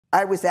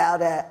I was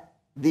out at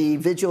the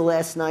vigil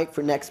last night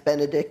for Next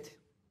Benedict,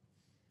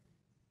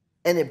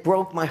 and it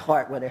broke my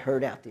heart what I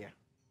heard out there.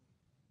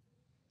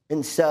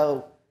 And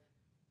so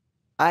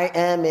I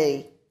am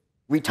a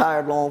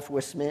retired law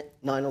enforcement,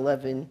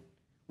 9/11,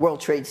 World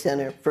Trade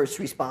Center, first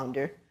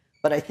responder,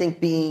 but I think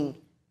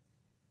being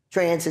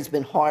trans has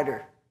been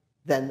harder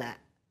than that,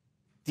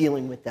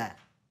 dealing with that.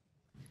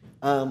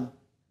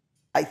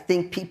 I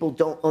think people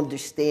don't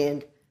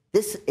understand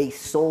this is a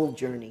soul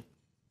journey.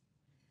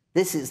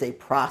 This is a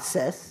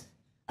process.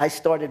 I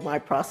started my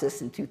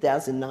process in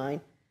 2009.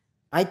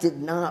 I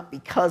did not,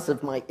 because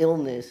of my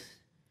illness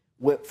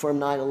from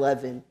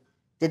 9/11,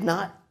 did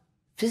not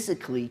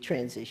physically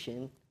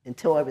transition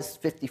until I was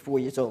 54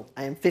 years old.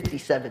 I am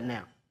 57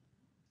 now.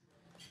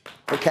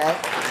 Okay?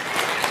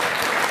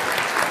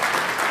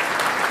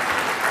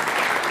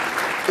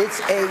 It's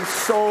a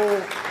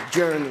soul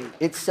journey.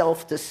 It's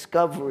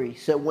self-discovery.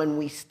 So when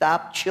we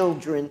stop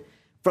children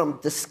from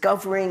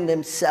discovering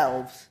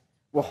themselves,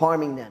 we're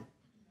harming them.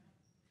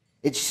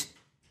 It's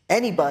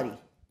anybody,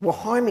 we're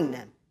harming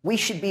them. We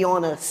should be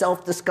on a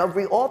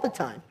self-discovery all the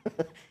time,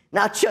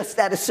 not just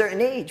at a certain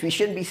age. We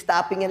shouldn't be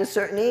stopping at a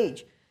certain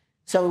age.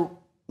 So,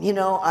 you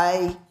know,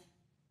 I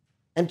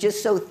am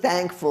just so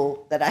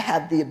thankful that I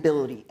have the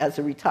ability as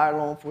a retired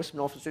law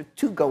enforcement officer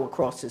to go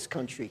across this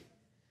country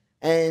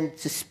and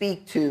to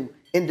speak to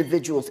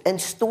individuals. And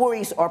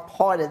stories are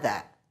part of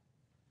that.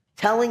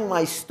 Telling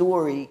my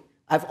story,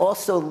 I've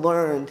also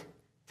learned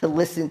to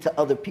listen to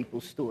other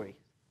people's stories.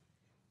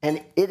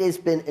 And it has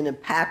been an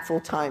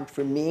impactful time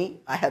for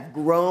me. I have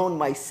grown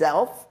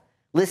myself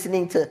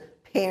listening to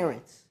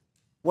parents,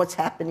 what's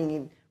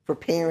happening for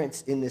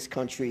parents in this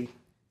country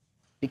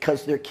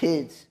because their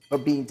kids are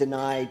being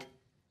denied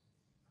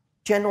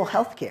general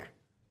health care.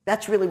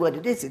 That's really what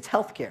it is. It's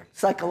health care,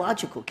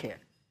 psychological care.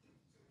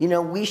 You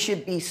know, we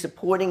should be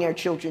supporting our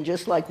children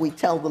just like we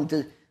tell them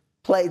to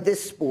play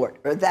this sport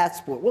or that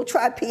sport. Well,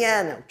 try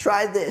piano,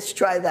 try this,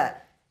 try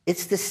that.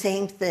 It's the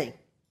same thing.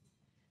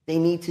 They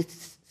need to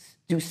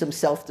do some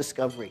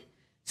self-discovery.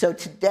 So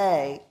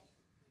today,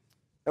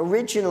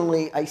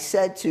 originally, I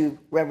said to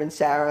Reverend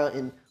Sarah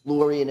and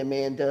Lori and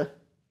Amanda,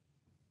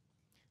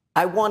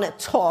 I want to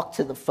talk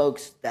to the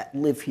folks that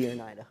live here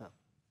in Idaho.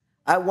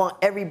 I want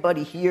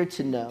everybody here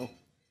to know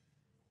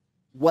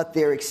what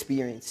they're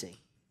experiencing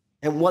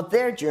and what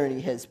their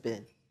journey has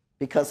been.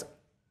 Because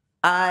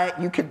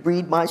you could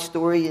read my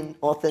story in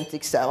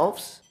Authentic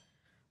Selves,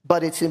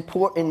 but it's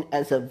important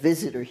as a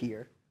visitor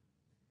here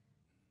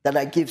that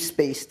I give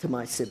space to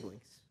my siblings.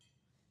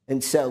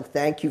 And so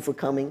thank you for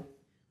coming,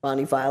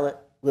 Bonnie Violet,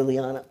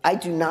 Liliana. I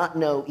do not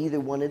know either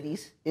one of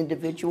these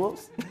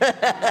individuals,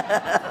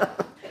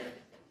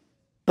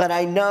 but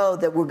I know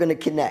that we're going to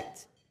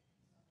connect.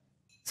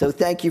 So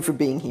thank you for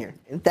being here,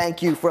 and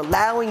thank you for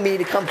allowing me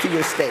to come to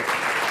your state.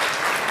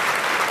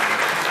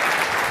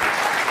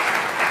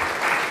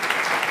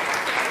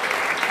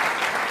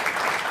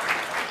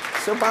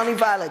 So Bonnie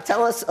Violet,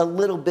 tell us a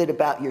little bit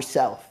about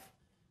yourself.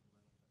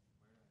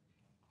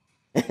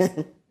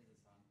 Good?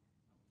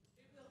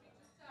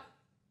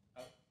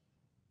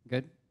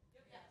 Okay.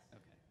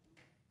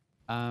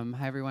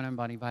 Hi, everyone. I'm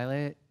Bonnie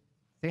Violet.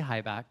 Say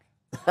hi back.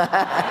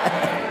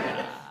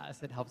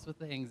 Yes, it helps with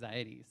the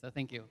anxiety, so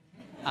thank you.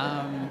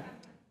 I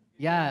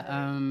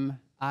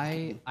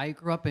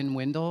grew up in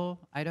Wendell,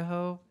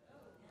 Idaho.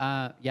 So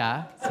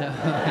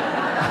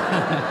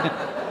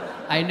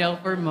I know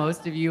for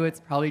most of you, it's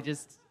probably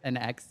just an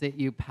exit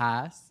you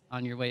pass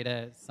on your way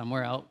to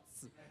somewhere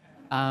else.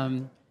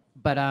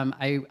 But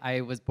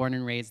I was born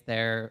and raised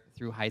there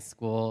through high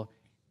school,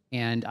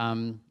 and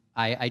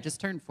I just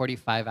turned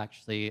 45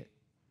 actually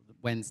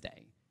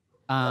Wednesday.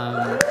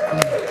 And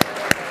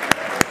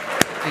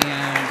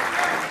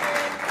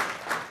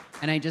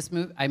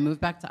I moved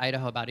back to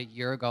Idaho about a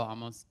year ago,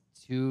 almost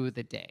to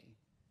the day.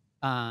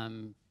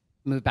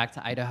 Moved back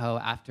to Idaho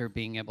after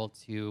being able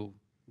to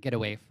get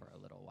away for a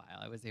little while.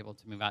 I was able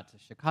to move out to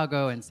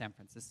Chicago and San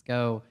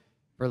Francisco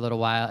for a little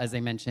while. As I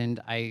mentioned,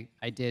 I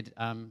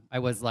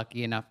was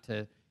lucky enough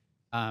to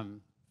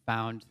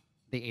found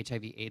the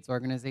HIV/AIDS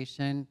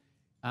organization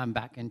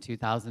back in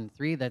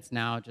 2003. That's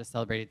now just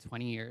celebrated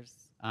 20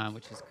 years,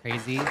 which is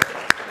crazy.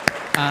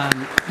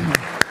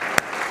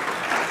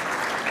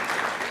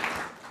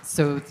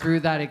 So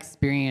through that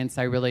experience,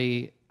 I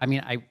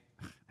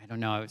don't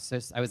know, I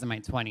was in my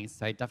 20s,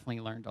 so I definitely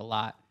learned a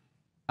lot.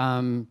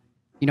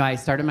 I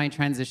started my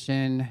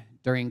transition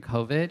during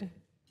COVID.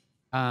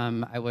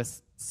 I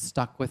was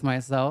stuck with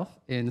myself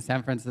in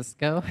San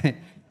Francisco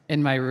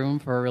in my room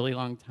for a really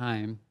long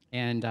time.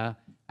 And I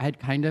had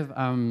kind of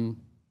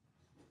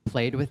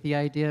played with the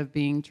idea of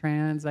being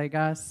trans, I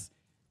guess.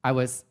 I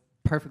was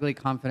perfectly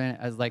confident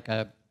as like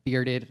a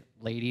bearded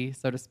lady,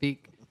 so to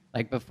speak,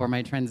 like before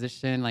my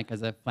transition, like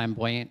as a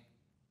flamboyant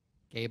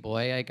gay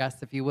boy, I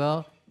guess, if you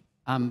will.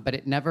 But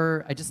it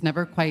just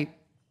never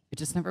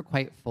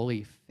quite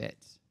fully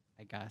fit,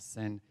 I guess.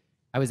 And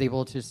I was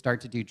able to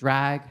start to do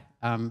drag.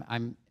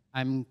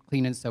 I'm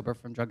clean and sober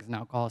from drugs and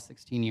alcohol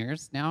 16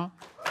 years now.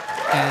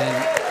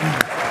 And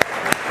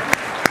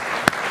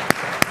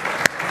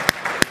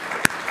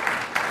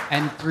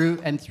and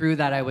through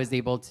that, I was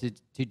able to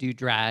do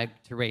drag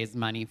to raise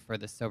money for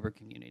the sober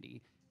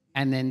community.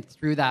 And then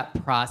through that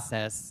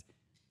process,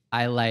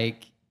 I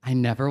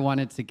never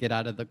wanted to get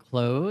out of the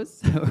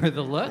clothes or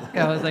the look.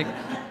 I was like,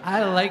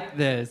 I like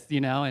this,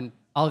 and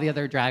all the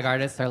other drag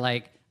artists are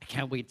like, I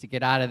can't wait to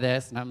get out of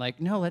this. And I'm like,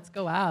 no, let's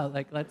go out.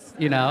 Like, let's.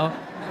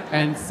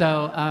 And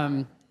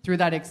so through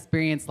that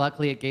experience,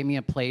 luckily it gave me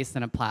a place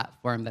and a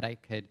platform that I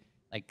could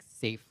like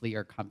safely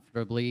or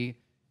comfortably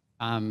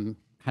kind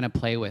of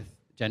play with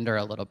gender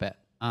a little bit.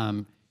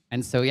 And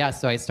so, yeah,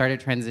 so I started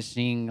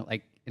transitioning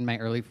like in my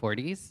early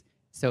 40s.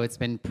 So it's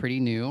been pretty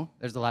new.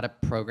 There's a lot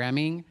of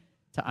programming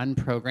to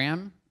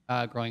unprogram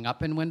growing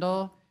up in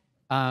Wendell.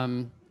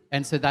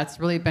 And so that's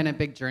really been a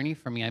big journey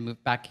for me. I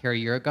moved back here a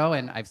year ago,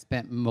 and I've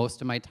spent most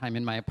of my time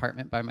in my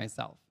apartment by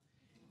myself.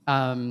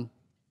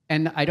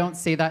 And I don't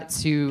say that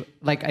to,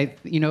 like,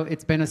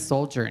 it's been a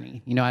soul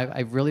journey.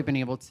 I've really been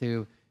able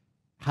to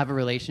have a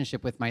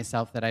relationship with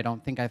myself that I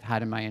don't think I've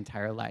had in my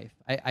entire life.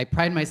 I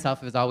pride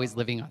myself as always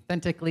living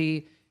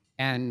authentically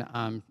and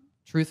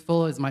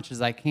truthful as much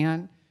as I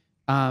can.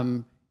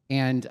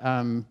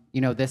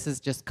 This has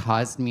just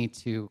caused me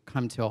to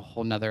come to a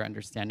whole nother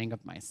understanding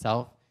of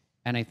myself,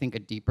 and I think a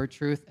deeper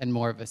truth and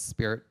more of a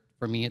spirit.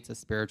 For me, it's a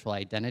spiritual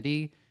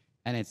identity,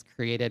 and it's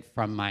created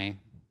from my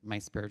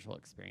spiritual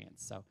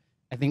experience. So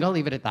I think I'll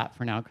leave it at that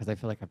for now because I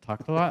feel like I've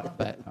talked a lot,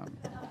 but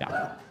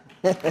yeah.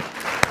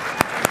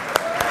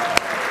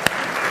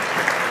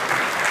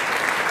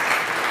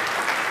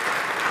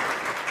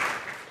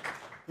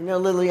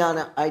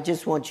 Liliana, I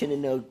just want you to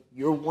know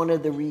you're one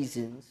of the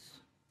reasons,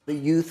 the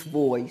youth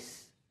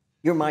voice,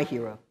 you're my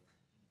hero.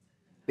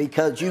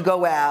 Because you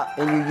go out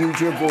and you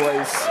use your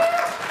voice,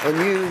 and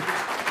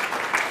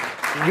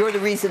you're the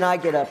reason I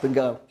get up and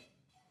go.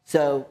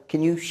 So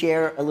can you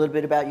share a little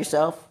bit about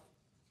yourself?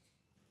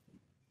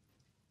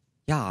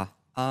 Yeah.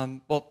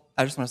 Well,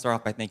 I just want to start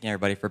off by thanking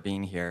everybody for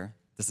being here.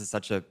 This is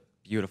such a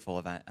beautiful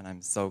event, and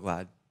I'm so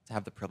glad to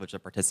have the privilege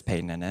of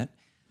participating in it.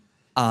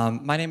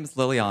 My name is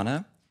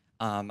Liliana.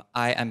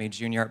 I am a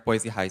junior at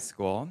Boise High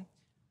School,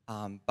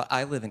 but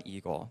I live in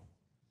Eagle,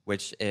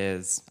 which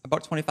is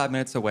about 25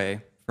 minutes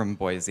away from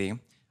Boise.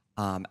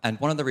 And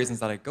one of the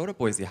reasons that I go to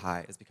Boise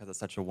High is because it's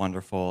such a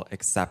wonderful,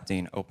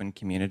 accepting, open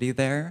community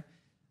there.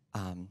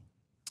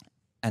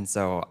 And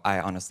so I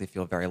honestly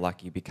feel very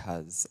lucky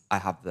because I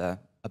have the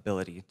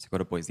ability to go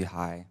to Boise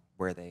High,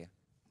 where they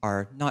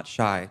are not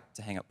shy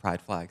to hang up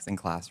pride flags in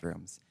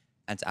classrooms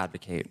and to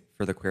advocate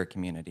for the queer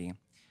community.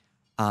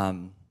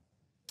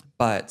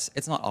 But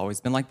it's not always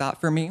been like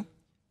that for me,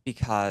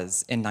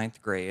 because in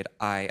 9th grade,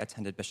 I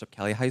attended Bishop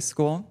Kelly High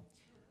School.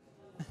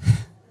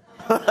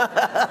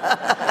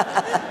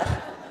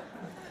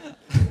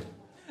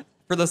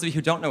 For those of you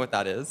who don't know what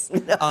that is,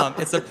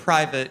 it's a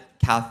private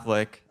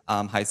Catholic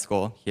high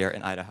school here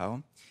in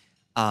Idaho.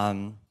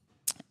 And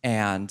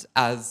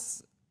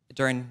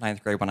during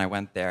 9th grade when I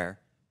went there,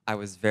 I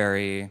was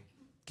very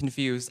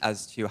confused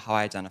as to how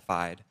I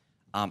identified.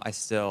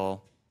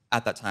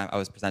 At that time, I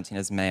was presenting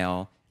as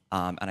male,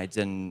 and I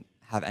didn't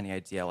have any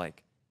idea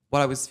like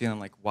what I was feeling,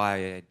 like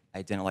why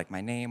I didn't like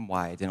my name,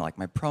 why I didn't like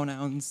my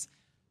pronouns.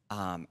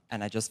 And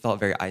I just felt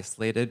very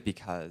isolated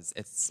because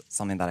it's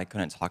something that I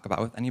couldn't talk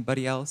about with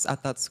anybody else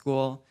at that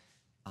school.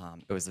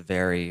 It was a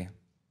very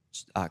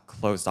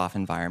closed-off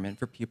environment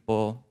for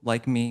people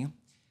like me.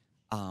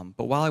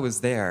 But while I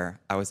was there,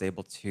 I was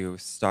able to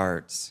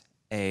start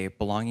a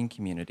belonging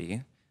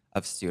community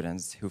of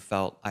students who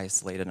felt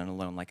isolated and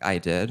alone like I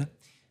did.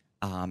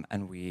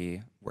 And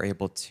we were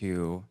able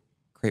to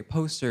create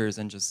posters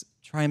and just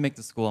try and make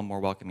the school a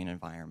more welcoming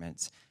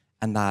environment.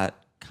 And that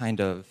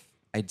kind of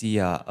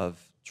idea of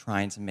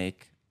trying to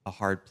make a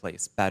hard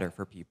place better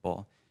for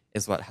people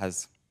is what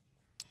has,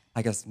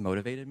 I guess,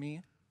 motivated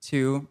me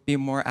to be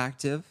more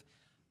active.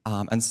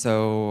 And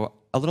so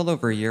a little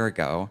over a year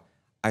ago,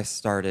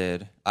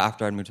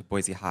 after I moved to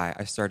Boise High,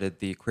 I started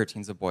the Queer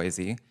Teens of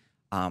Boise,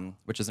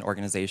 which is an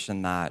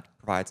organization that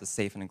provides a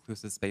safe and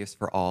inclusive space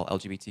for all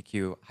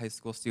LGBTQ high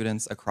school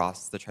students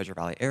across the Treasure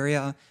Valley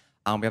area.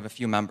 We have a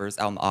few members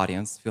out in the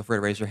audience. Feel free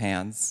to raise your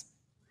hands.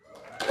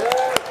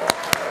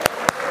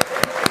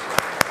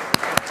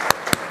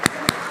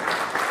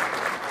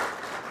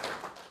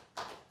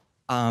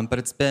 But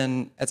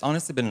it's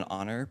honestly been an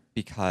honor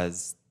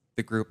because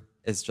the group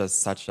is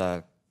just such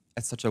a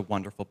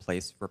wonderful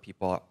place where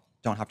people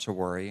don't have to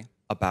worry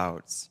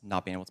about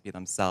not being able to be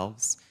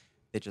themselves.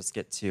 They just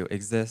get to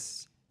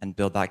exist and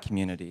build that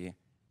community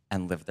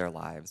and live their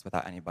lives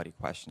without anybody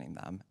questioning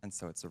them. And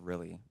so it's a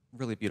really,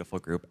 really beautiful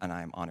group, and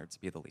I'm honored to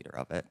be the leader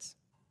of it.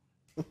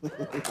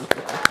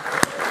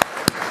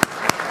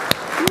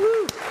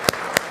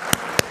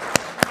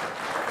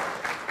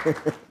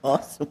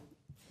 Awesome.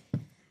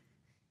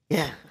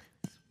 Yeah,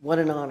 what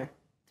an honor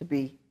to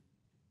be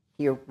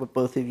here with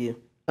both of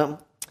you.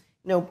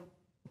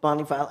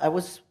 Bonnie Violet, I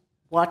was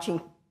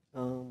watching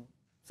some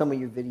of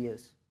your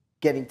videos,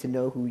 getting to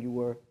know who you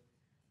were.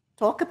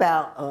 Talk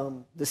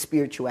about the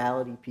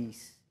spirituality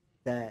piece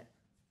that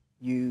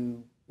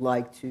you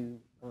like to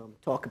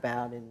talk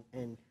about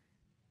and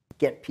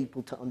get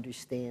people to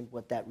understand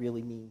what that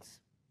really means?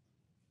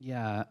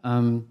 Yeah,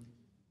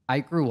 I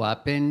grew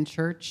up in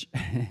church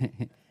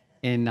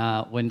in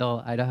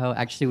Wendell, Idaho.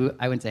 Actually,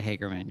 I went to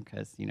Hagerman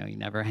because you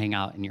never hang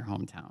out in your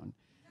hometown,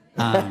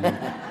 um,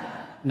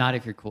 not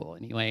if you're cool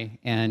anyway.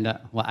 And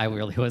well, I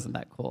really wasn't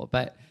that cool,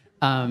 but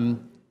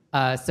and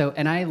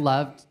I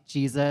loved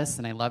Jesus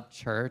and I loved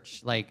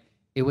church. Like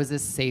it was a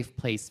safe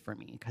place for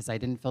me because I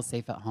didn't feel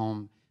safe at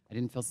home. I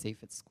didn't feel safe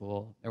at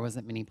school. There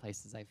wasn't many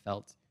places I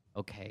felt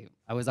okay.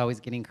 I was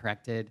always getting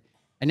corrected.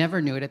 I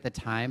never knew it at the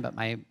time, but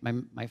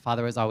my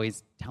father was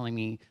always telling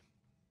me,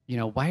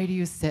 why do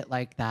you sit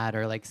like that?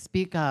 Or like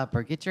speak up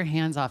or get your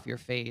hands off your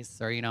face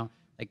or,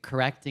 like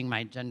correcting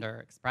my gender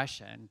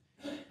expression.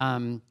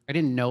 I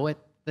didn't know at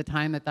the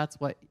time that that's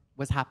what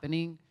was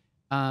happening,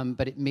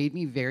 but it made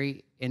me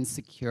very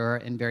insecure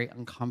and very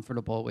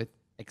uncomfortable with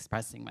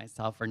expressing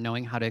myself or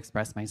knowing how to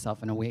express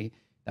myself in a way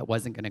that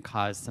wasn't going to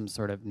cause some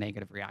sort of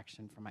negative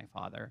reaction from my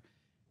father.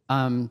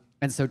 And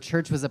so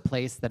church was a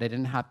place that I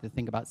didn't have to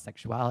think about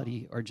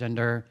sexuality or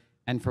gender,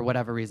 and for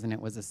whatever reason,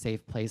 it was a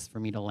safe place for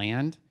me to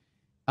land.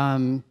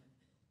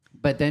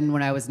 But then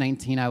when I was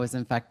 19, I was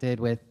infected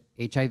with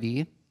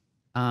HIV.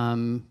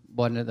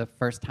 One of the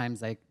first time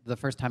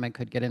I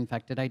could get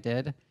infected, I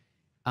did.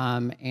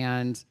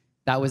 And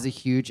that was a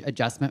huge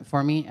adjustment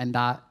for me, and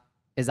that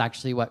is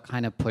actually what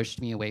kind of pushed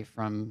me away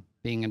from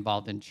being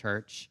involved in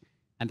church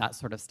and that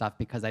sort of stuff,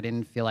 because I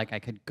didn't feel like I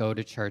could go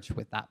to church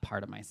with that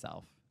part of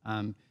myself.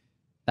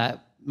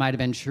 That might have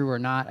been true or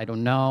not, I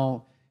don't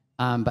know,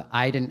 but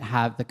I didn't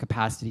have the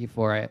capacity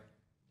for it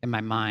in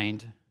my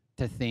mind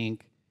to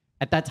think.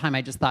 At that time,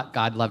 I just thought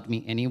God loved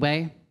me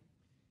anyway.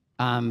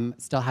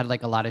 Still had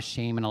like a lot of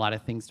shame and a lot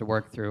of things to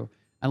work through.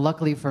 And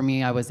luckily for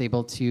me, I was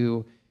able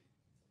to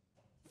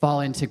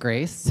fall into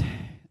grace.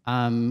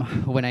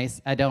 When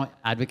I don't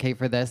advocate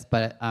for this,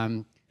 but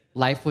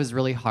life was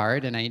really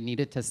hard and I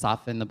needed to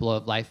soften the blow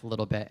of life a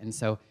little bit. And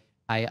so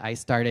I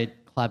started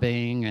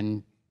clubbing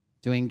and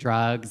doing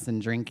drugs and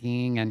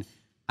drinking, and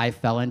I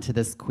fell into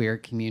this queer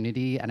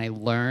community, and I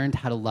learned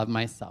how to love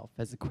myself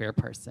as a queer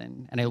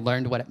person, and I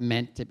learned what it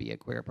meant to be a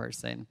queer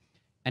person.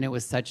 And it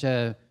was such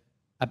a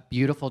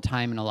beautiful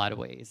time in a lot of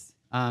ways.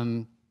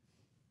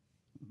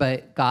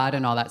 But God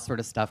and all that sort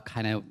of stuff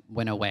kind of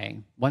went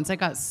away. Once I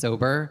got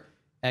sober,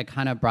 it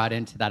kind of brought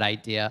into that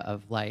idea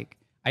of like,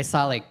 I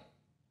saw like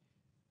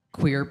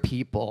queer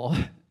people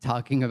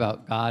talking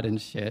about God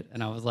and shit,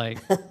 and I was like,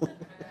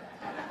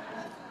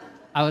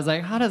 how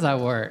does that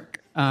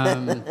work?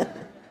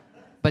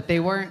 But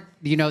they weren't,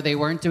 they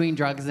weren't doing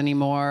drugs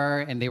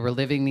anymore, and they were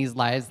living these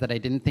lives that I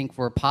didn't think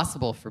were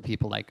possible for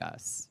people like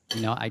us.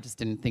 I just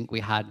didn't think we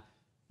had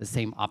the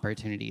same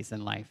opportunities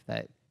in life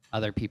that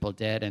other people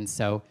did. And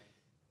so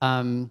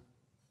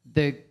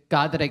the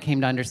God that I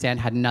came to understand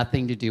had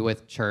nothing to do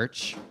with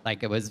church.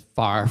 Like, it was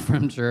far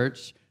from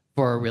church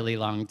for a really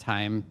long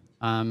time.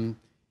 I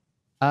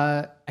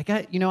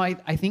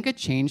think it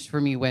changed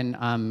for me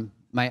when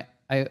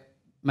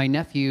my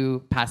nephew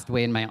passed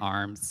away in my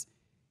arms.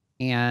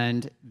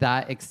 And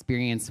that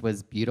experience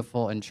was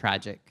beautiful and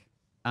tragic.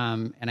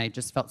 And I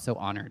just felt so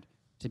honored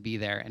to be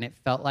there. And it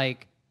felt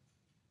like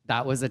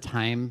that was a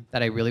time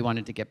that I really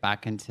wanted to get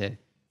back into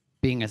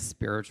being a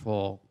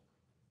spiritual,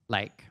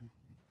 like,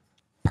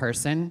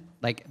 person,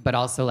 like, but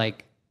also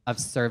like of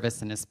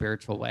service in a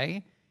spiritual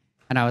way.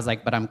 And I was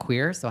like, but I'm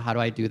queer, so how do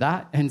I do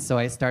that? And so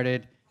I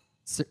started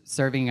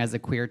serving as a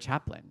queer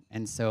chaplain.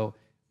 And so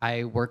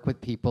I work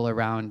with people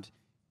around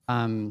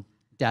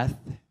death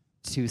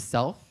to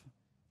self,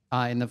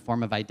 in the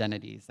form of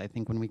identities. I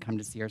think when we come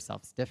to see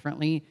ourselves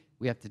differently,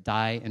 we have to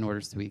die in order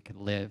so we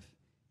can live.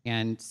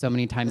 And so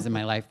many times in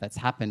my life that's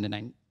happened, and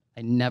I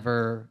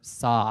never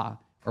saw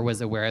or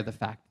was aware of the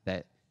fact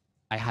that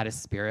I had a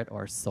spirit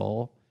or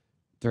soul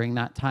during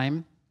that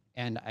time.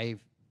 And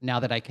now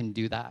that I can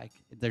do that,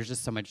 there's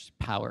just so much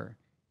power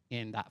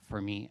in that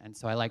for me. And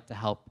so I like to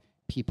help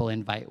people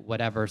invite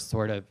whatever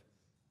sort of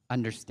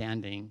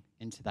understanding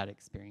into that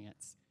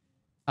experience.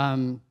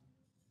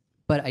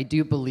 But I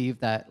do believe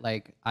that,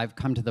 like, I've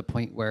come to the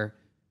point where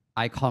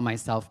I call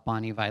myself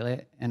Bonnie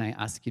Violet, and I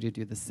ask you to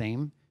do the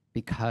same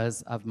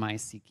because of my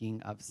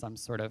seeking of some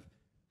sort of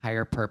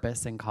higher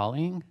purpose and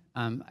calling.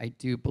 I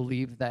do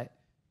believe that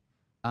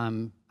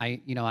I'm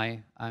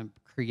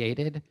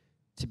created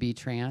to be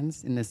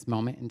trans in this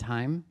moment in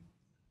time.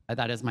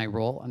 That is my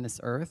role on this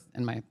earth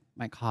and my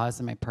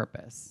cause and my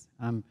purpose.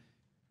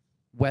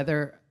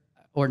 Whether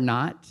or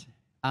not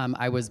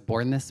I was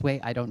born this way,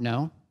 I don't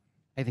know.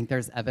 I think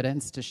there's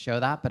evidence to show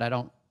that, but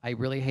I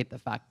really hate the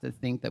fact to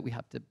think that we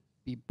have to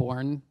be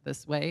born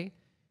this way.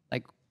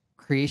 Like,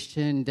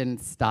 creation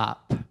didn't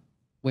stop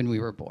when we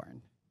were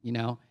born,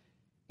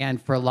 And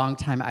for a long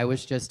time, I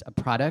was just a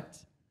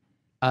product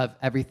of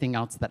everything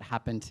else that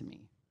happened to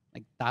me.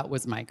 Like, that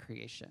was my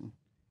creation.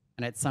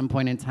 And at some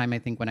point in time, I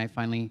think when I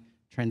finally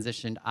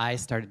transitioned, I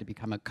started to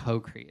become a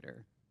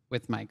co-creator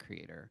with my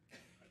creator.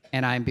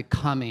 And I'm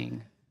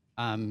becoming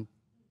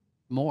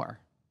more.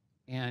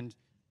 And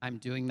I'm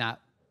doing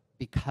that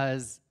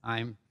because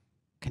I'm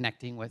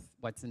connecting with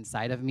what's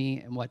inside of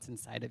me and what's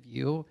inside of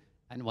you,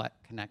 and what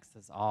connects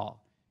us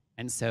all.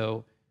 And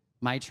so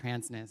my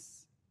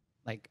transness,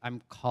 like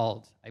I'm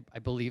called, I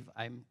believe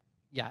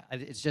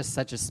it's just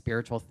such a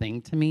spiritual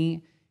thing to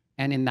me.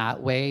 And in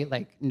that way,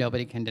 like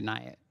nobody can deny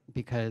it,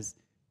 because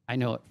I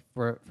know it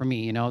for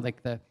me, you know,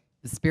 like the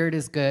spirit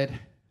is good,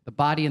 the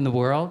body in the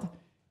world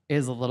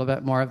is a little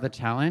bit more of the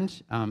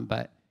challenge.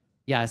 But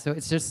yeah, so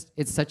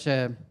it's such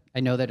a, I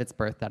know that it's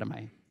birthed out of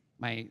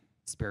my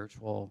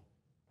spiritual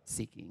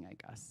seeking, I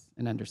guess,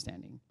 and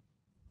understanding.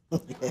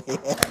 Nice.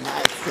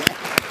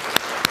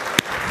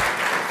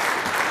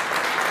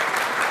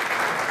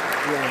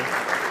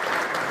 Yeah.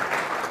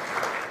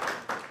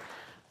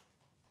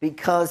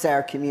 Because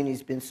our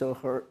community's been so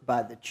hurt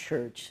by the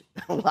church,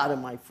 a lot of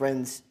my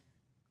friends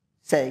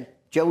say,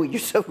 Joey, you're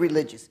so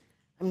religious.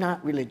 I'm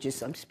not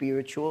religious, I'm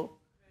spiritual.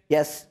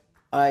 Yes,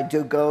 I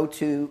do go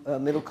to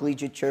Middle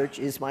Collegiate Church,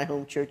 is my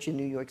home church in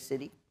New York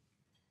City.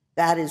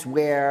 That is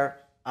where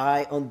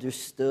I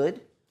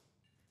understood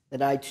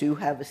that I too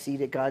have a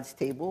seat at God's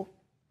table.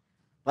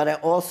 But I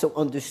also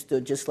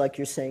understood, just like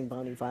you're saying,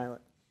 Bonnie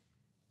Violet,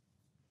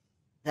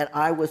 that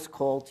I was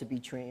called to be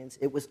trans.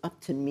 It was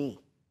up to me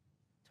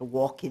to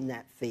walk in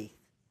that faith,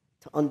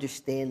 to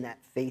understand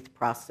that faith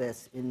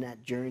process in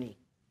that journey.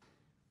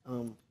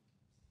 And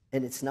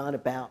it's not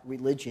about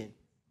religion.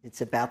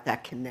 It's about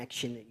that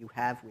connection that you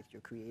have with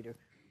your Creator,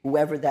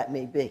 whoever that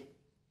may be,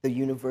 the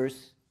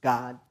universe,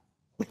 God,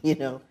 you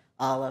know,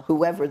 Allah,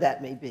 whoever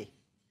that may be.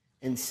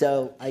 And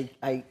so I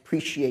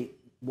appreciate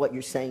what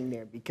you're saying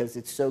there, because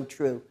it's so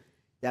true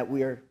that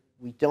we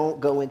don't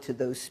go into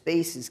those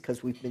spaces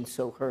because we've been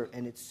so hurt.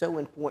 And it's so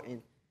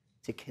important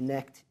to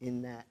connect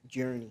in that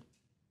journey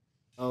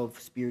of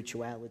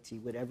spirituality,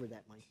 whatever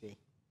that might be.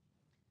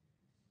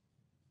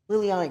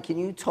 Liliana, can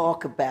you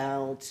talk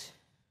about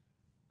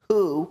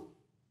who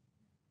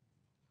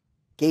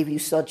gave you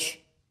such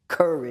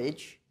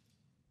courage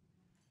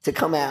to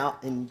come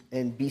out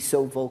and be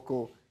so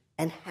vocal,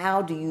 and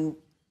how do you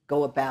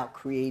go about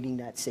creating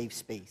that safe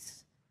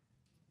space?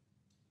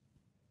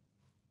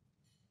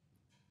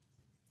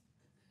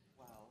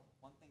 Well,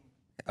 one thing.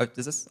 Oh,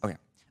 is this okay?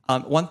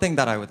 One thing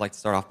that I would like to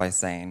start off by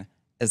saying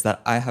is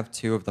that I have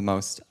two of the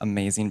most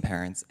amazing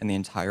parents in the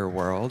entire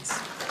world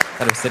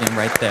that are sitting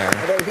right there.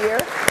 Are they here?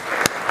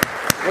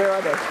 Where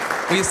are they?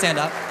 Will you stand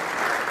up?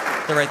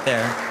 They're right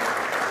there.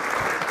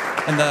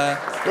 And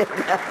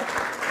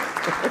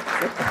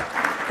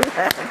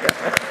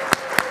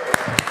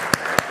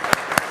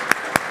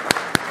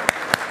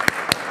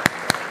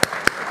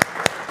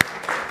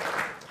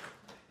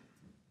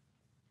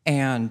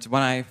And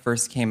when I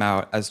first came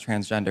out as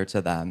transgender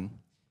to them,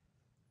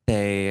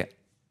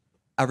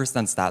 ever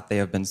since that, they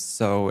have been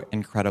so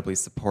incredibly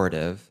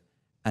supportive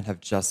and have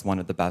just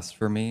wanted the best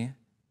for me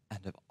and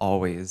have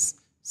always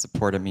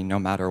supported me no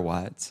matter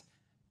what.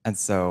 And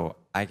so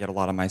I get a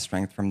lot of my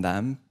strength from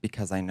them,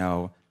 because I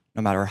know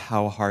no matter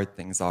how hard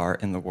things are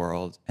in the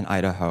world, in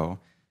Idaho,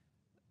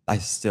 I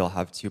still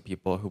have two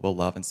people who will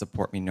love and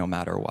support me no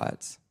matter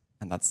what.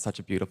 And that's such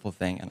a beautiful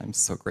thing, and I'm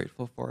so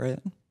grateful for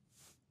it.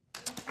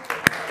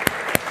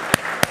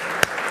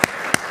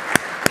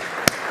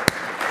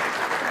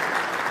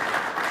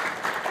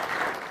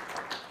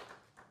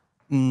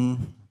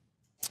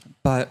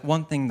 But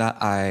one thing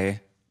that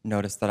I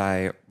noticed that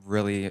I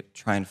really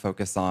try and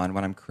focus on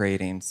when I'm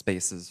creating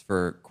spaces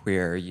for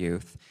queer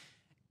youth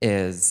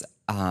is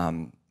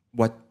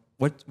what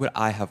would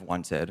I have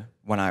wanted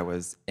when I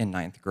was in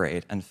 9th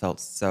grade and felt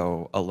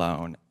so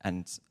alone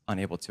and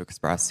unable to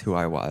express who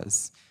I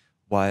was?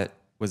 What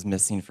was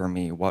missing for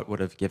me? What would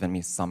have given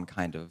me some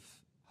kind of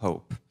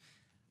hope?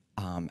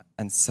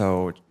 And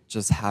so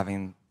just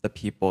having the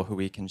people who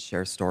we can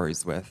share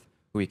stories with,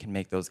 who we can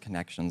make those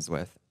connections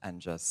with, and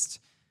just,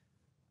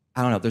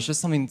 I don't know, there's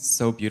just something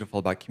so beautiful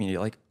about community.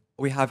 Like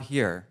we have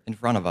here in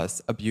front of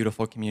us, a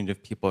beautiful community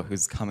of people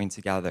who's coming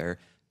together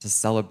to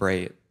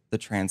celebrate the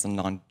trans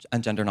and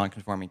gender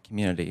nonconforming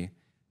community.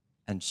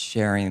 And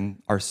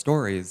sharing our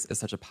stories is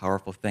such a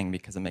powerful thing,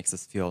 because it makes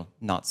us feel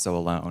not so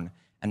alone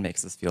and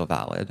makes us feel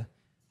valid.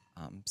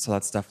 So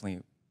that's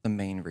definitely the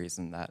main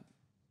reason that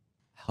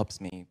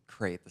helps me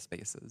create the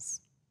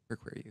spaces for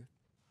queer youth.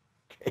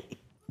 Okay.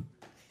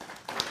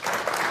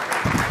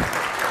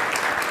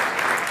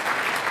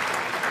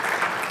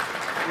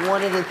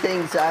 One of the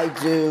things I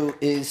do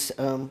is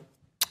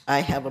I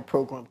have a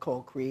program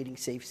called Creating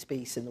Safe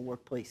Space in the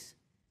Workplace.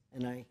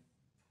 And I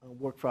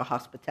work for a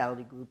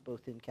hospitality group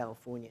both in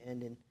California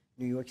and in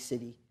New York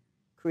City,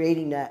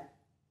 creating that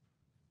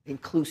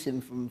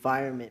inclusive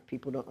environment.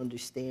 People don't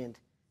understand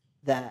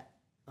that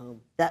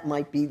that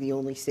might be the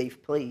only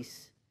safe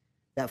place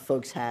that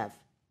folks have.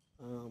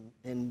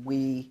 And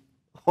we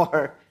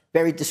are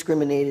very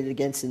discriminated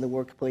against in the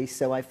workplace.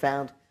 So I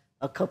found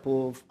a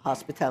couple of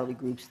hospitality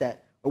groups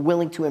that are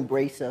willing to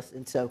embrace us.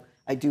 And so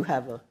I do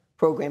have a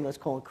program that's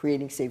called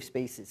Creating Safe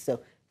Spaces.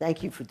 So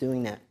thank you for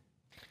doing that.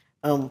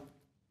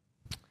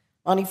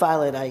 Bonnie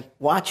Violet, I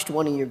watched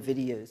one of your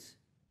videos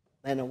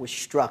and I was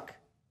struck.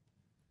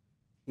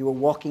 You were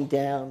walking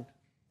down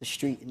the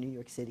street in New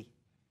York City.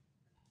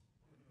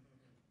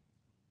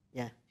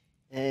 Yeah.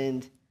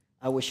 And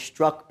I was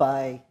struck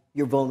by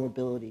your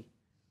vulnerability.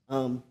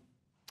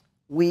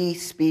 We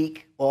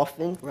speak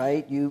often,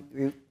 right?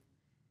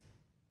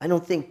 I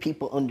don't think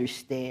people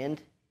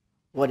understand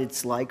what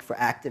it's like for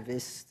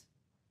activists,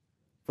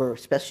 for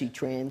especially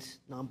trans,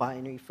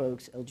 non-binary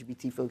folks,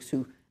 LGBT folks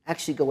who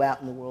actually go out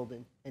in the world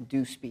and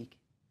do speak.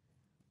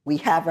 We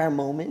have our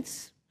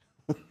moments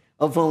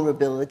of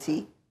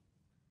vulnerability.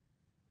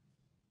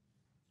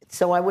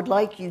 So I would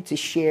like you to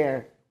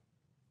share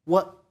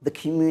what the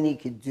community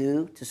could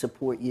do to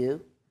support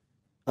you.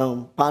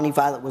 Bonnie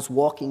Violet was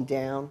walking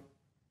down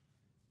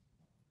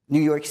New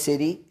York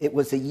City. It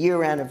was a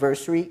year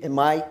anniversary, and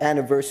my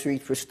anniversary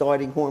for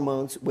starting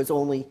hormones was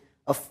only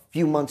a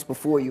few months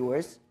before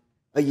yours,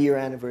 a year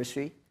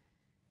anniversary.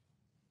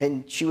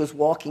 And she was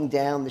walking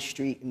down the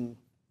street and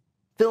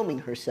filming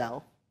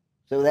herself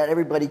so that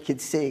everybody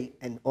could see,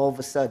 and all of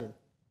a sudden,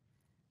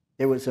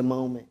 there was a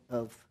moment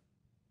of,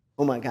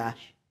 oh my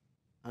gosh,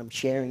 I'm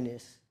sharing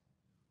this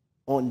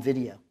on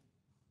video.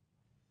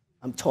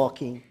 I'm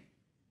talking.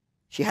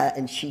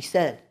 And she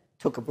said,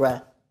 took a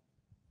breath,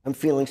 I'm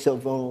feeling so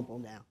vulnerable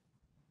now.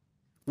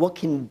 What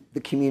can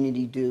the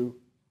community do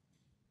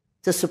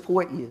to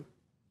support you,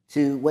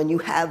 to when you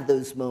have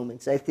those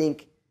moments? I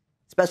think,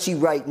 especially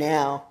right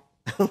now,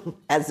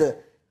 as an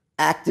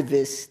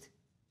activist,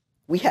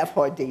 we have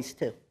hard days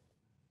too.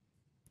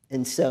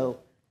 And so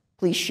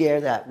please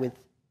share that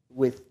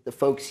with the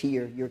folks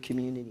here, your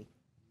community.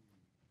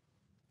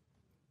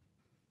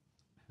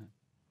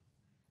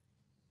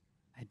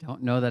 I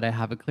don't know that I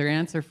have a clear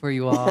answer for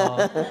you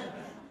all.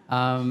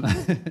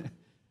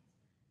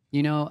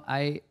 You know,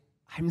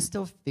 I'm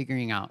still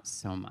figuring out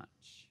so much.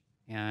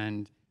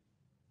 And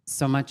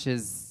so much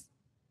is,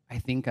 I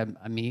think,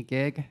 a me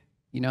gig.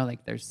 You know,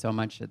 like there's so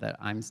much that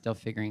I'm still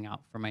figuring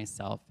out for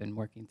myself and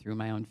working through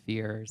my own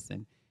fears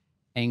and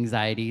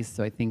anxieties.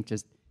 So I think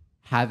just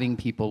having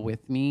people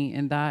with me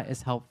in that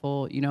is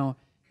helpful. You know,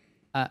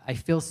 I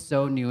feel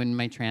so new in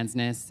my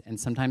transness, and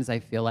sometimes I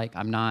feel like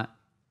I'm not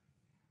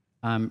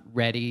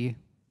ready,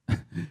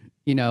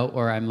 you know,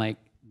 or I'm like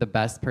the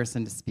best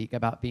person to speak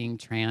about being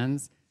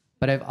trans.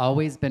 But I've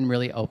always been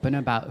really open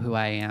about who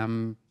I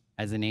am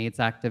as an AIDS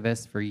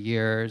activist for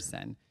years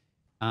and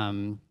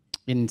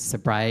in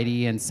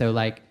sobriety. And so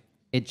like,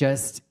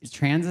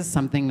 trans is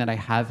something that I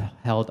have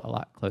held a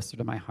lot closer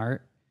to my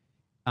heart.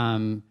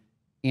 And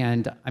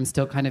I'm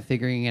still kind of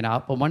figuring it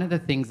out. But one of the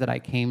things that I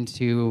came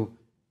to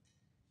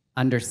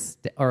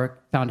understand or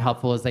found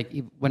helpful is like,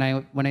 when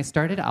I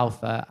started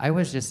Alpha, I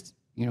was just,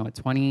 you know, a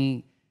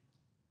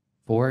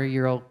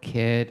 24-year-old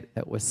kid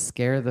that was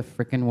scared of the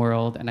frickin'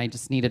 world, and I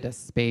just needed a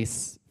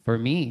space for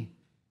me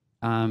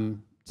to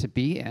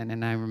be in.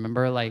 And I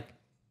remember, like,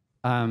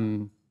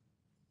 you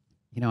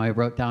know, I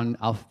wrote down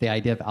the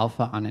idea of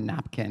Alpha on a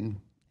napkin,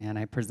 and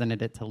I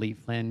presented it to Lee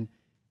Flynn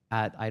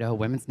at Idaho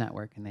Women's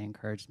Network, and they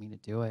encouraged me to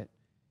do it.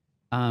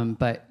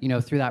 But, you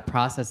know, through that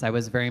process, I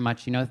was very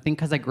much, you know, I think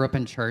because I grew up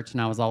in church and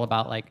I was all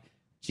about, like,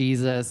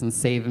 Jesus and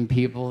saving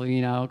people,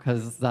 you know,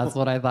 because that's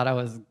what I thought I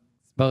was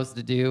supposed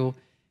to do.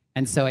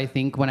 And so I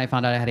think when I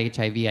found out I had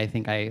HIV, I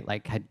think I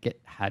like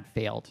had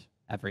failed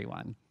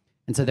everyone.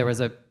 And so there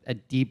was a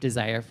deep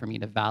desire for me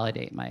to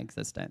validate my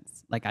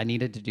existence. Like I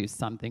needed to do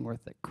something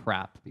worth the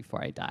crap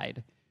before I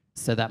died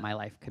so that my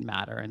life could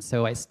matter. And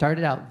so I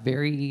started out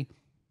very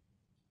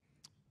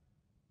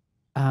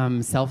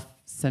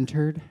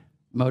self-centered,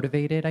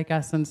 motivated, I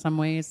guess, in some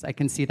ways. I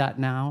can see that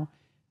now.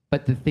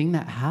 But the thing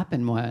that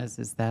happened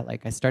is that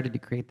like I started to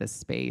create this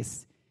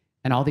space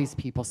and all these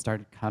people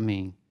started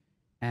coming.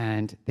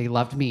 And they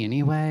loved me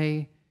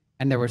anyway.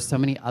 And there were so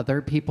many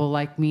other people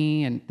like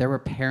me. And there were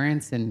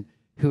parents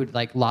who'd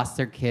like lost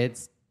their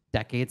kids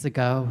decades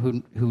ago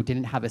who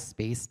didn't have a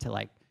space to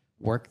like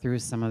work through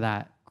some of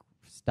that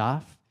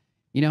stuff.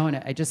 You know, and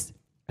I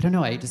don't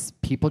know,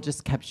 people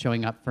just kept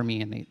showing up for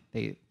me, and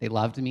they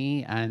loved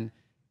me, and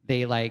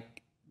they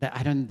like that.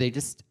 I don't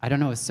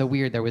know, it's so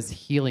weird. There was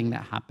healing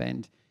that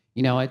happened.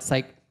 You know, it's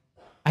like,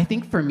 I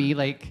think for me,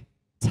 like,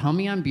 tell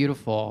me I'm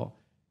beautiful,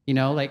 you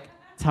know, like,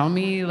 tell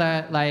me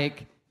that,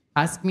 like,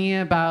 ask me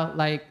about,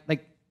 like,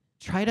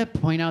 try to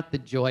point out the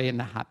joy and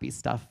the happy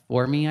stuff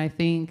for me, I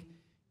think.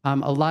 A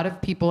lot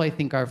of people, I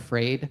think, are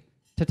afraid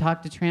to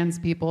talk to trans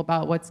people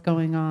about what's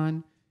going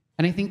on.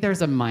 And I think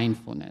there's a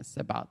mindfulness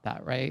about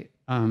that, right?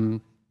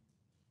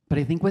 But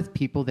I think with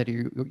people that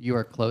you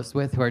are close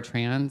with who are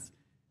trans,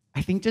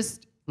 I think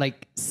just,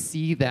 like,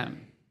 see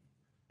them,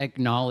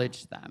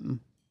 acknowledge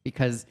them.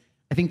 Because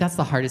I think that's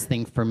the hardest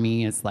thing for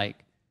me is,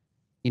 like,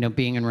 you know,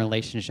 being in a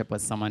relationship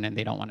with someone and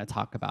they don't want to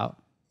talk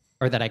about,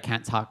 or that I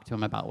can't talk to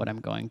them about what I'm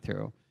going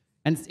through.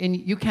 And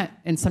you can't,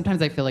 and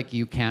sometimes I feel like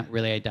you can't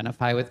really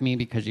identify with me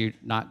because you're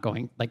not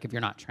going, like if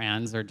you're not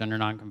trans or gender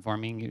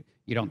nonconforming,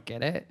 you don't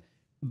get it.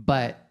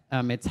 But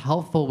it's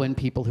helpful when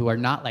people who are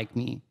not like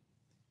me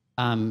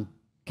can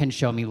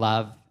show me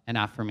love and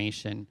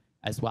affirmation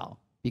as well,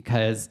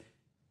 because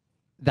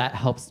that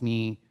helps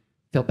me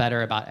feel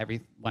better about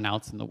everyone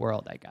else in the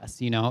world, I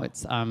guess. You know,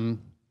 it's,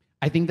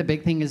 I think the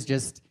big thing is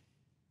just,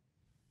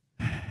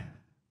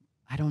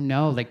 I don't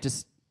know, like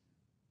just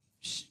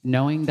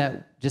knowing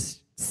that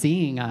just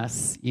seeing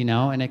us, you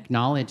know, and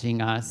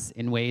acknowledging us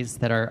in ways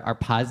that are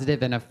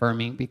positive and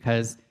affirming.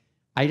 Because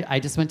I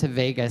just went to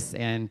Vegas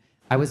and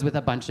I was with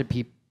a bunch of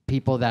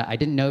people that I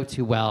didn't know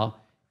too well,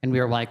 and we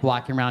were like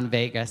walking around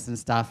Vegas and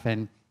stuff,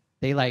 and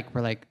they like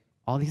were like,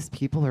 all these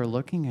people are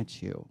looking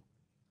at you,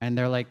 and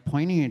they're like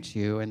pointing at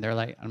you, and they're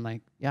like, I'm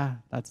like, yeah,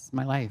 that's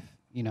my life,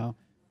 you know,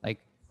 like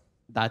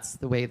that's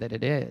the way that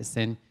it is,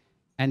 and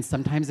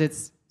sometimes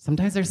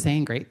they're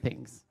saying great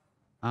things.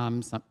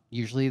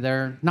 Usually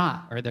they're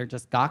not, or they're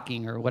just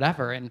gawking or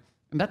whatever. And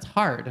that's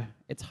hard.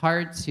 It's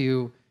hard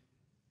to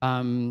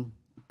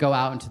go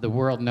out into the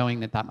world knowing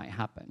that that might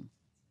happen.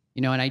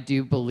 You know, and I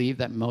do believe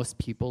that most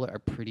people are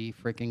pretty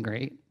freaking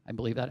great. I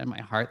believe that in my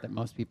heart, that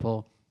most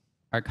people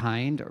are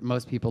kind, or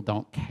most people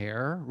don't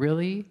care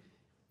really.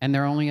 And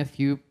there are only a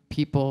few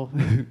people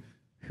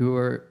who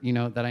are, you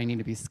know, that I need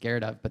to be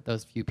scared of. But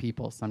those few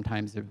people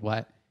sometimes are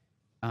what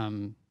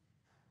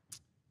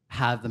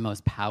have the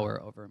most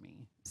power over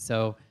me.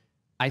 So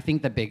I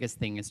think the biggest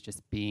thing is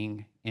just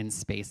being in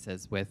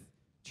spaces with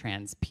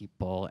trans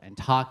people and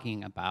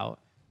talking about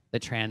the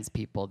trans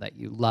people that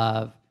you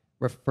love,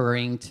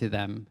 referring to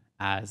them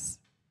as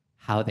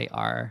how they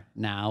are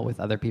now with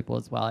other people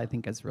as well, I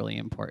think is really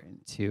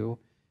important too.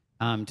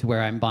 To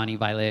where I'm Bonnie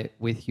Violet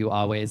with you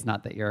always,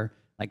 not that you're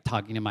like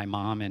talking to my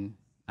mom and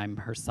I'm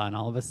her son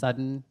all of a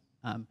sudden,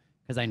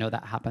 because I know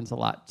that happens a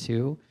lot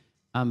too.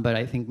 But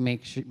I think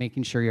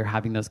making sure you're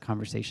having those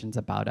conversations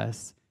about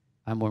us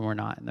when we're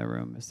not in the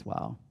room as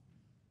well.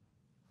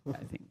 I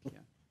think, yeah.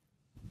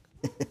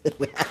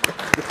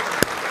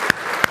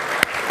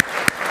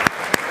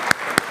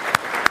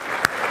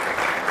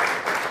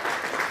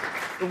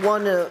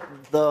 One of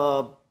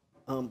the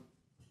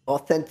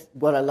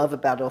what I love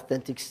about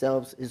Authentic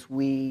Selves is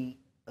we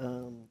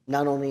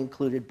not only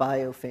included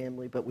bio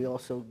family, but we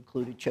also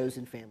included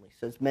chosen family.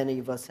 So as many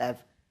of us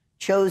have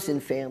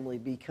chosen family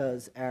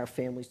because our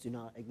families do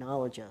not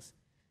acknowledge us.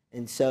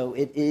 And so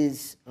it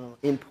is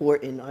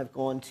important. I've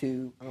gone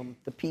to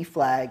the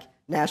PFLAG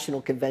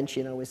National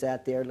Convention. I was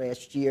at there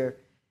last year,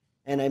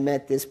 and I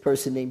met this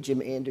person named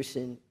Jim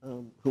Anderson,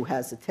 who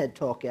has a TED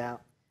Talk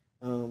out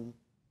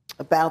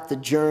about the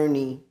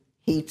journey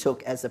he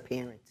took as a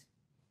parent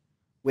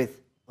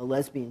with a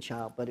lesbian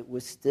child, but it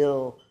was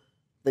still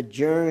the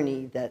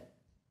journey that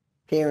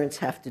parents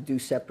have to do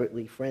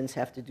separately, friends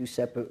have to do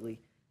separately,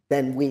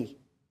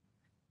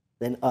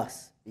 than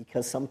us,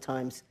 because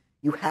sometimes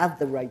you have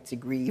the right to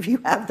grieve, you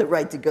have the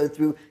right to go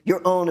through your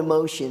own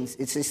emotions.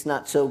 It's just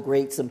not so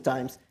great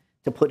sometimes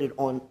to put it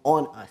on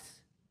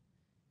us.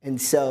 And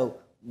so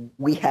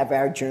we have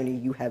our journey,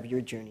 you have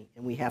your journey,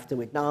 and we have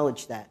to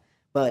acknowledge that.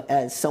 But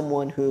as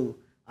someone who,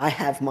 I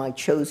have my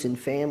chosen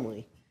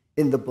family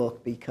in the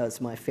book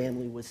because my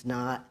family was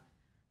not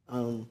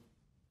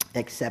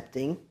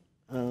accepting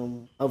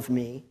of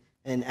me.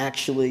 And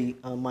actually,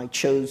 my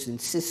chosen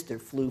sister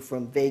flew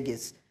from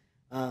Vegas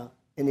and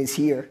is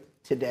here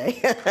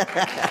today.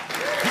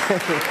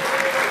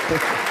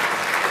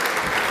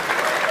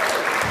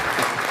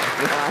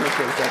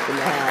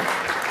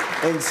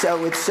 And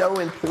so it's so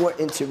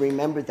important to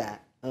remember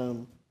that,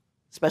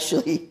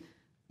 especially,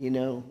 you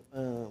know,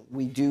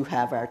 we do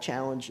have our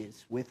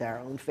challenges with our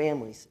own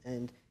families,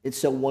 and it's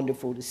so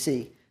wonderful to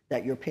see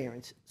that your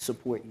parents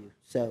support you.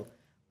 So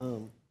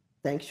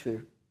thanks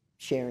for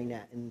sharing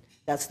that. And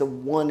that's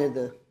one of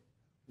the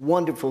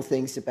wonderful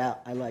things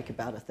I like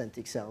about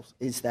Authentic Selves,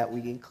 is that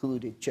we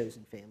included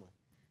chosen family.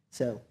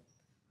 So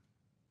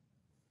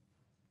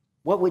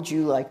what would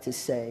you like to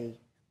say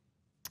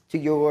to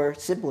your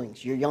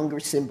siblings, your younger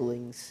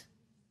siblings,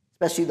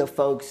 especially the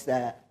folks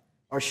that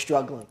are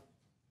struggling?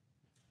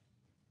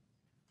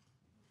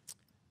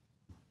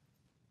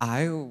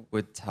 I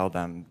would tell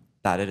them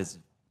that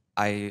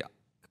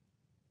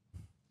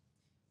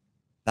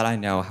I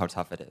know how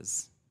tough it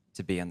is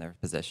to be in their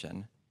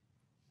position,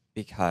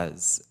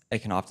 because it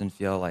can often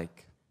feel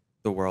like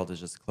the world is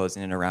just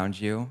closing in around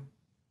you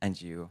and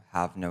you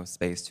have no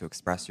space to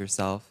express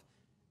yourself,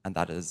 and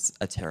that is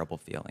a terrible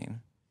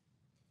feeling.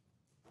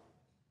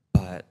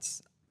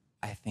 But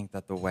I think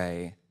that the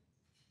way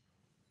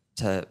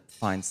to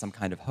find some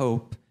kind of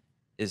hope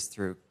is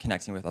through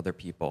connecting with other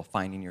people,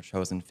 finding your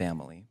chosen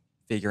family,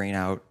 figuring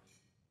out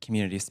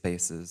community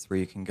spaces where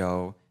you can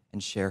go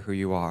and share who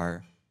you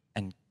are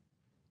and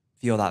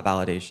feel that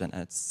validation.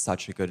 And it's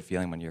such a good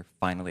feeling when you're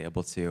finally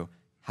able to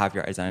have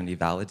your identity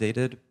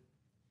validated.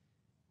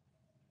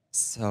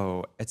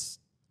 So it's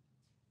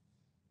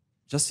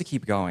just to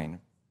keep going,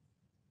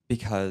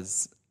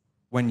 because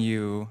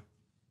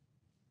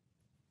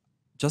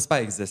just by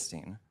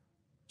existing,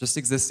 just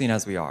existing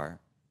as we are,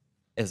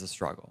 is a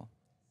struggle,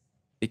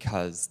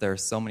 because there are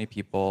so many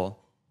people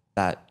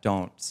that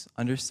don't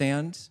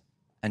understand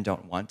and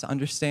don't want to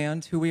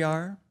understand who we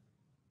are.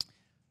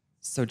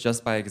 So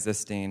just by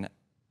existing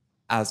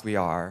as we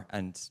are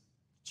and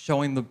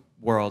showing the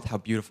world how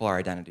beautiful our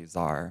identities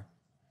are,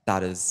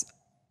 that is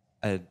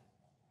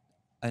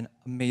an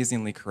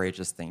amazingly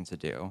courageous thing to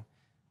do.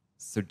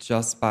 So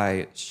just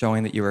by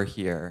showing that you are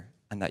here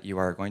and that you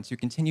are going to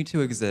continue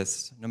to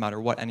exist no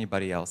matter what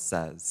anybody else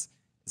says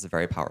is a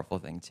very powerful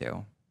thing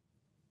too.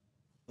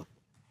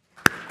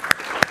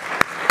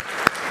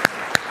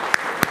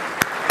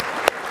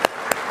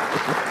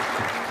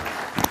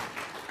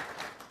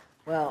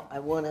 Well, I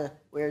want to,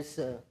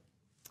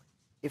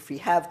 if we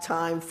have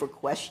time for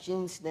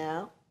questions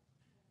now,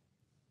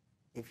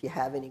 if you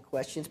have any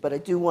questions, but I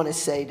do want to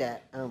say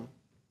that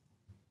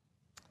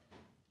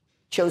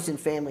chosen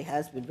family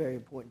has been very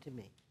important to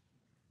me.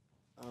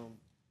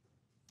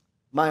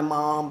 My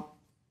mom,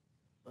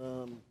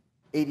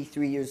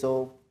 83 years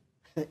old,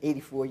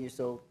 84 years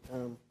old,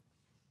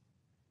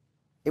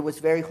 it was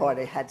very hard.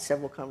 I had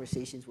several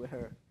conversations with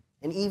her.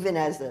 And even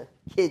as a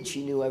kid,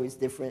 she knew I was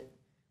different.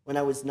 When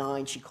I was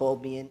 9, she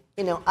called me in.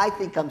 You know, I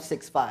think I'm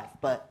 6'5",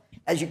 but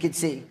as you can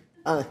see,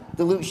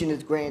 delusion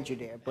is grandeur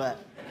there. But,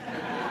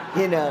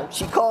 you know,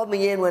 she called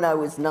me in when I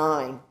was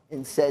 9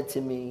 and said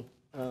to me,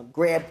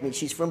 grabbed me.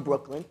 She's from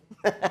Brooklyn.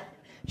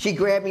 She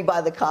grabbed me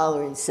by the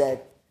collar and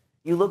said,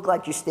 "You look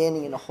like you're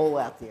standing in a hole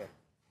out there.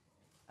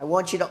 I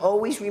want you to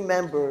always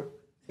remember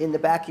in the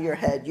back of your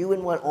head, you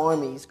and what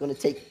army is going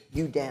to take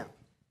you down.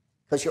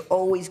 Because you're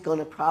always going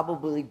to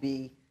probably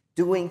be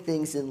doing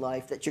things in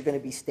life that you're going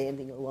to be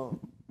standing alone."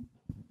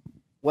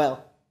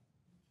 Well,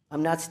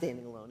 I'm not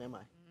standing alone, am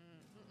I?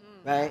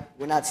 Right?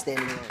 We're not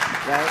standing alone,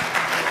 right?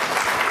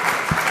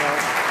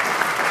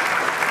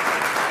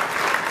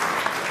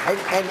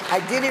 And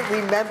I didn't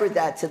remember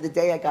that to the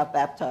day I got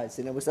baptized.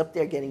 And I was up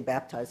there getting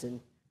baptized,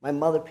 and my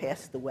mother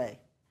passed away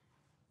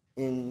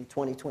in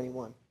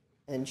 2021.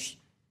 And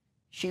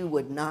she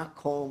would not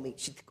call me.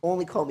 She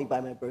only called me by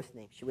my birth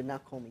name. She would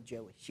not call me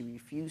Joey. She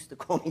refused to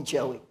call me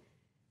Joey.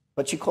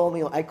 But she called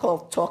me.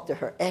 Talked to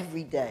her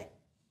every day.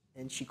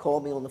 And she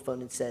called me on the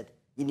phone and said,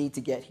 "You need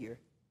to get here."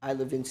 I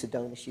live in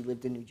Sedona. She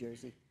lived in New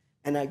Jersey.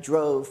 And I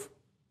drove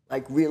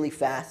like really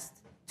fast,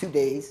 2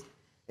 days.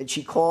 And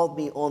she called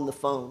me on the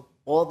phone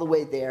all the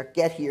way there.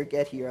 Get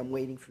here, I'm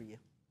waiting for you."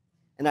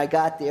 And I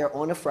got there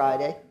on a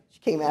Friday. She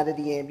came out of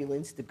the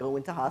ambulance to go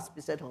into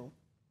hospice at home.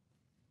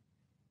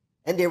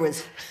 And there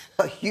was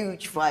a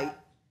huge fight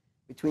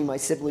between my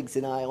siblings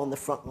and I on the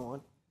front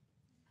lawn.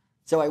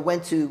 So I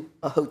went to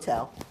a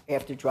hotel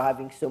after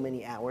driving so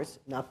many hours,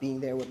 not being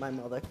there with my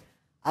mother.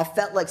 I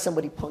felt like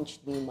somebody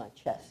punched me in my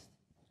chest,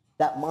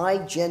 that my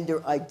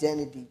gender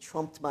identity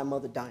trumped my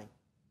mother dying.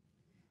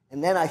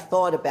 And then I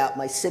thought about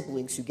my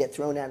siblings who get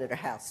thrown out of their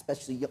house,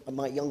 especially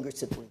my younger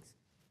siblings,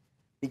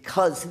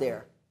 because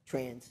they're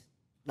trans,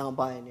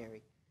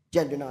 non-binary,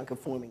 gender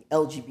non-conforming,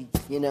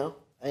 LGBT, you know?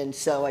 And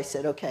so I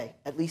said, okay,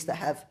 at least I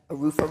have a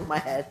roof over my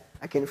head.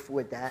 I can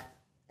afford that.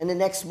 And the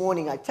next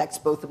morning, I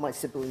text both of my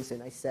siblings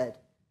and I said,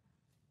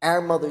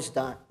 our mother is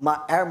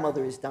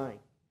dying,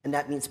 and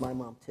that means my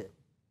mom too.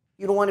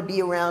 You don't want to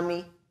be around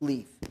me?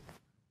 Leave.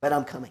 But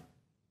I'm coming.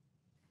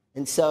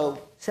 And so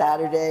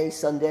Saturday,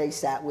 Sunday,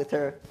 sat with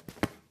her.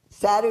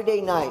 Saturday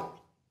night,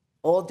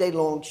 all day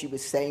long, she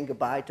was saying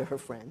goodbye to her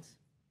friends.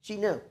 She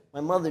knew.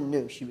 My mother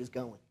knew she was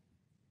going.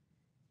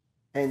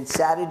 And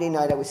Saturday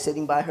night, I was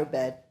sitting by her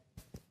bed,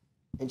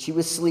 and she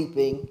was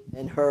sleeping,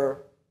 and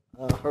her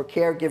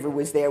caregiver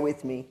was there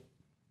with me.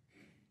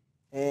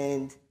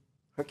 And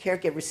her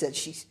caregiver said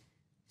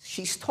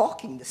she's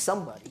talking to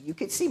somebody. You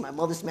could see my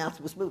mother's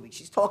mouth was moving.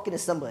 She's talking to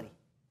somebody.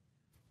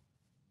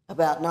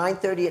 About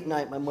 9:30 at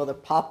night, my mother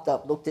popped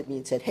up, looked at me,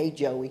 and said, "Hey,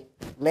 Joey."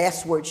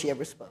 Last word she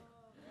ever spoke.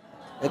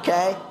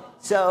 Okay?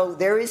 So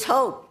there is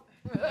hope.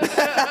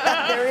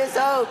 There is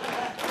hope.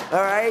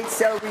 All right?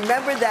 So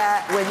remember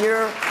that when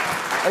you're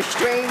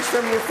estranged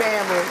from your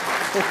family,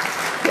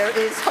 there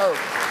is hope.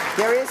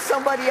 There is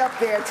somebody up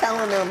there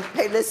telling them,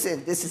 hey,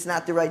 listen, this is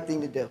not the right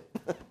thing to do.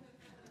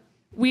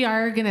 We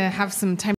are going to have some time